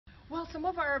Well, some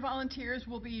of our volunteers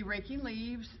will be raking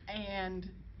leaves and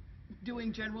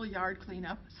doing general yard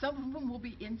cleanup. Some of them will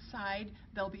be inside.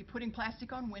 They'll be putting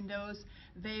plastic on windows.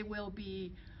 They will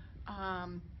be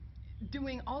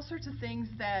doing all sorts of things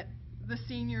that the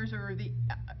seniors or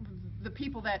the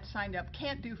people that signed up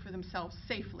can't do for themselves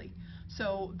safely.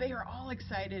 So they are all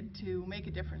excited to make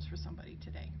a difference for somebody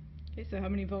today. Okay, so how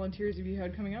many volunteers have you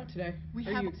had coming out today? We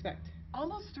or have you expect?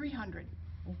 almost 300.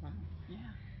 Oh, wow. Yeah.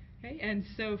 Okay, and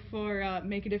so for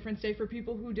Make a Difference Day, for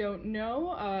people who don't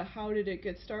know, how did it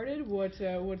get started? What's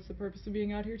the purpose of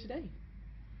being out here today?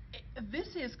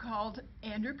 This is called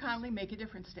Andrew Connolly Make a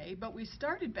Difference Day, but we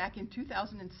started back in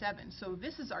 2007, so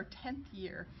this is our 10th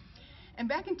year. And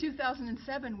back in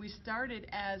 2007, we started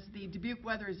as the Dubuque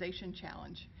Weatherization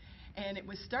Challenge. And it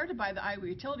was started by the Iowa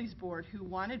Utilities Board, who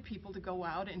wanted people to go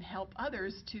out and help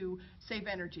others to save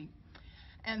energy.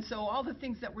 And so all the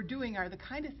things that we're doing are the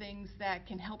kind of things that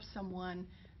can help someone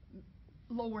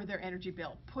lower their energy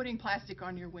bill. Putting plastic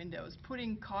on your windows,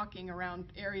 putting caulking around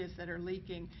areas that are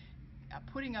leaking,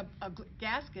 putting a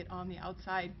gasket on the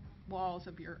outside walls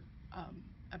of your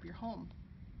home.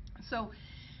 So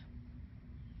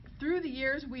through the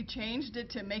years, we changed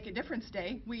it to Make a Difference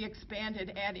Day. We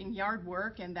expanded, adding yard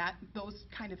work and those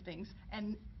kind of things.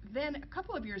 And then a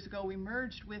couple of years ago, we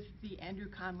merged with the Andrew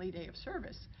Connolly Day of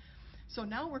Service. So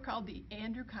now we're called the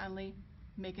Andrew Connolly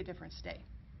Make a Difference Day.